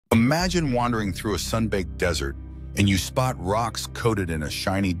Imagine wandering through a sun-baked desert and you spot rocks coated in a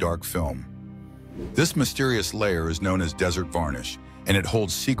shiny dark film. This mysterious layer is known as desert varnish, and it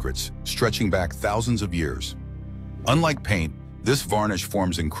holds secrets stretching back thousands of years. Unlike paint, this varnish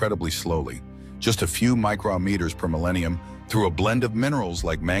forms incredibly slowly, just a few micrometers per millennium, through a blend of minerals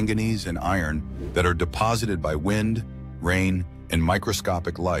like manganese and iron that are deposited by wind, rain, and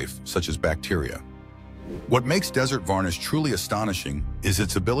microscopic life, such as bacteria. What makes desert varnish truly astonishing is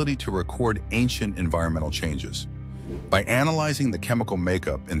its ability to record ancient environmental changes. By analyzing the chemical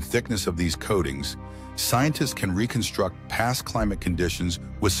makeup and thickness of these coatings, scientists can reconstruct past climate conditions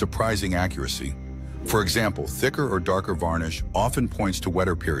with surprising accuracy. For example, thicker or darker varnish often points to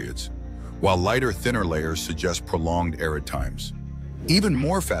wetter periods, while lighter, thinner layers suggest prolonged arid times. Even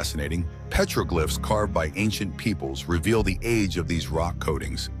more fascinating, petroglyphs carved by ancient peoples reveal the age of these rock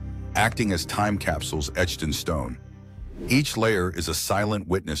coatings, acting as time capsules etched in stone. Each layer is a silent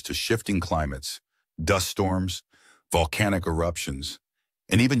witness to shifting climates, dust storms, volcanic eruptions,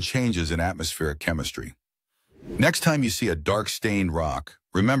 and even changes in atmospheric chemistry. Next time you see a dark stained rock,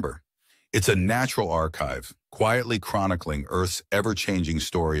 remember, it's a natural archive, quietly chronicling Earth's ever-changing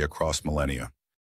story across millennia.